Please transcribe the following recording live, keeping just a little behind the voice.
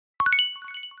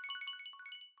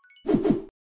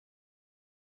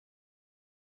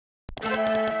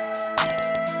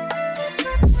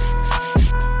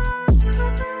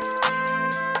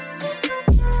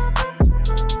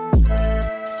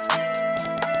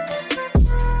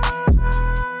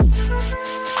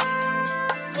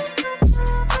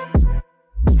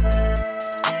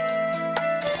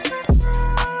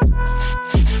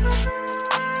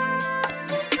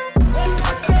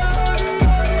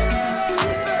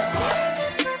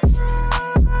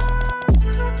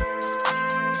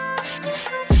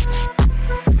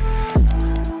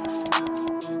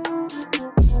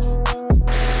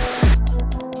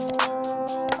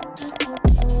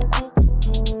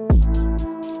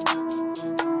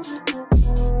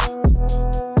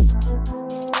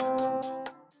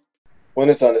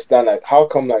wanted to understand like how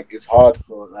come like it's hard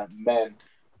for like men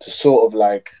to sort of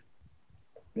like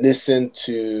listen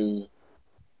to,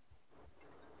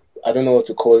 I don't know what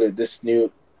to call it, this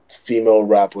new female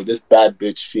rap or this bad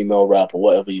bitch female rap or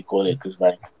whatever you call it, because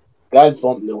like guys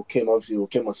bump Lil Kim, obviously Lil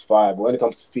Kim was fire, but when it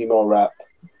comes to female rap,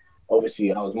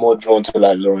 obviously I was more drawn to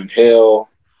like Lauryn Hill.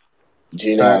 Do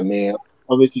you know what I mean?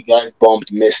 Obviously guys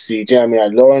bumped Missy. Do you know what I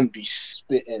mean? Like Lauryn be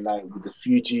spitting like with the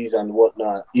Fugees and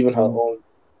whatnot, even her own,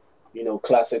 you know,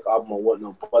 classic album or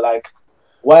whatnot. But like,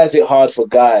 why is it hard for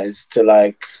guys to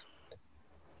like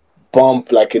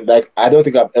bump like it? Like I don't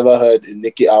think I've ever heard a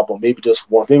Nicki album, maybe just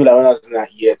once, maybe like when I was in like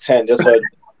year 10, just heard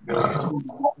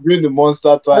during the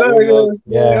Monster time.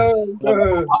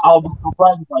 I'll be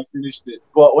surprised if I finished it.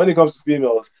 But when it comes to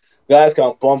females, guys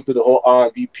can bump to the whole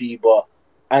R&B, but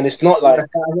and it's not like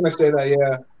I'm gonna say that,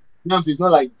 yeah. You know, it's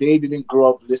not like they didn't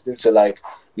grow up listening to like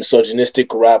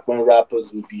misogynistic rap when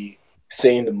rappers would be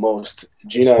saying the most.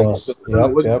 Do you know? So,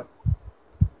 yep.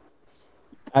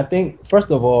 I think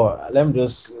first of all, let me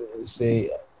just say,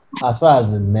 as far as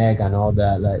with Meg and all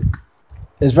that, like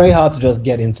it's very hard to just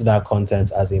get into that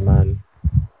content as a man.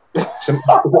 It's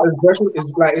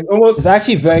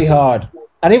actually very hard.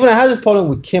 And even I had this problem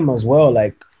with Kim as well.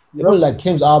 Like even like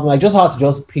Kim's album, like just hard to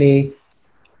just play.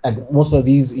 Like most of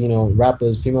these, you know,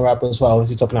 rappers, female rappers who are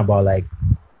obviously talking about like,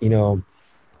 you know,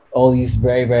 all these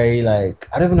very, very like,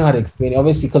 I don't even know how to explain it.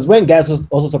 Obviously, because when guys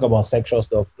also talk about sexual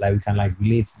stuff, like we can like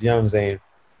relate, do you know what I'm saying?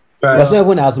 But it's not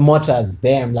even as much as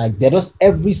them. Like they're just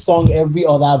every song, every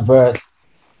other verse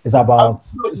is about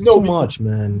too much,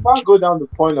 man. You can't go down the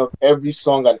point of every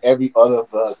song and every other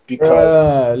verse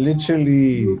because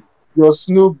literally. Your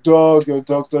Snoop Dogg, your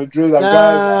Dr. Dre, like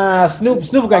guys. Snoop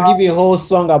can give you a whole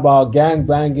song about gang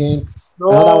banging.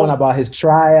 Another one about his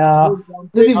trial.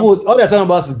 These people, all they're talking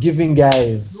about is giving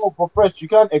guys. No, but Fresh, you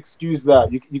can't excuse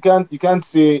that. You can't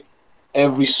say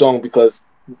every song because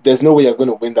there's no way you're going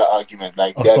to win that argument.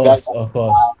 Like of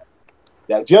course.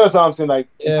 Yeah, do you understand what I'm saying? Like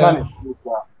you can't excuse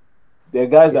that. There are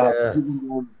guys that have given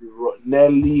them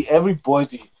Nelly,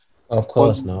 everybody. Of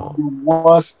course, no. The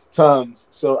worst terms.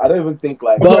 So I don't even think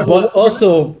like. But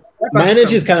also, my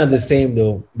energy is kind of the same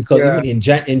though, because even in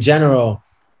general,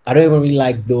 I don't even really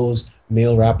like those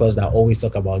male rappers that always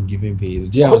talk about giving pay.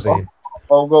 Do you know what I'm saying?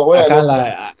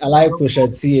 I like Pusha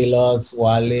T a lot,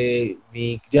 Wale, Meek. Do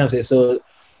you know what I'm saying? So,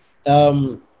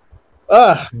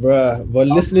 but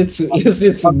listening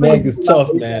to Meg is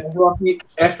tough, man.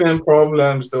 FM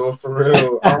problems though, for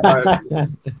real. I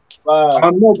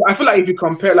feel like if you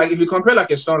compare like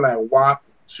a song like WAP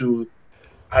to,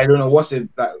 I don't know, what's a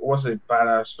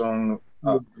badass song?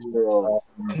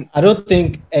 I don't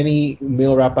think any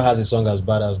male rapper has a song as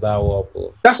bad as that WAP.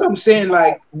 That's what I'm saying.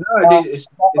 Like nowadays,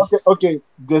 it's okay.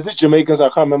 There's this Jamaicans, I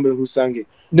can't remember who sang it.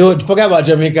 No, forget about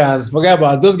Jamaicans. Forget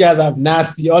about those guys. Are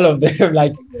nasty. All of them,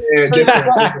 like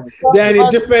they're in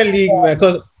a different league, man.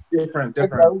 Because different.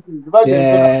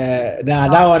 Yeah,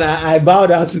 that one I bow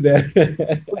down to them.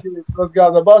 Because guys,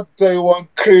 I'm about to tell you one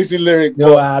crazy lyric.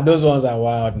 No, those ones are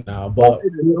wild now. But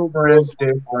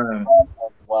different.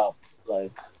 Wow,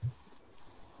 like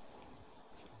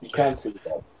you can't say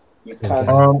that. You can't.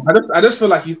 I just feel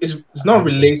like it's not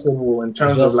relatable in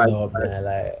terms of like.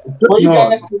 But you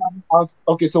guys,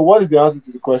 okay, so what is the answer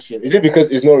to the question? Is it because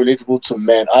it's not relatable to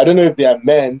men? I don't know if there are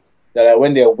men that like,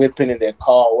 when they're whipping in their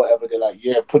car or whatever, they're like,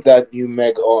 yeah, put that new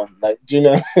Meg on. Like, do you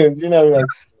know? Like,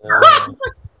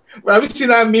 but have you seen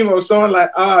that meme of someone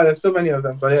like, there's so many of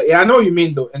them. But yeah, I know what you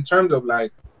mean though, in terms of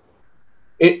like,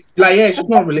 it's just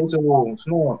not relatable. It's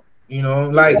not, you know,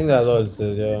 like, I think that's all it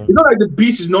says, yeah. It's not like the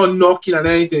beat is not knocking and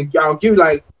anything. Yeah, I'll give you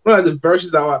like, not like the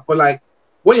verses are, but like,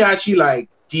 when you actually like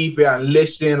deep it and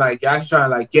listen, like, you're actually trying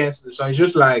to like get into the song, it's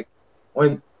just like,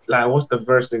 when, like, what's the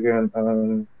verse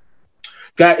again?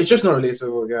 Guy, it's just not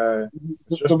relatable, guy.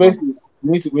 So basically,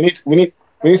 we need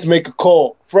to make a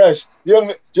call. Fresh, you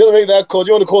want to make that call?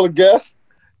 Do you want to call a guest?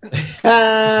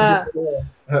 We're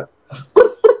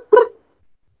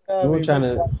trying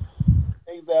to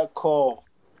make that call.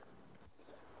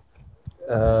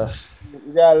 You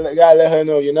gotta let her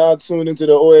know you're now tuned into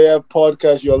the OAF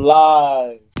podcast. You're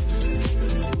live.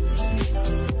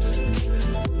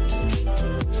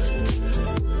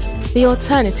 The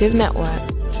Alternative Network.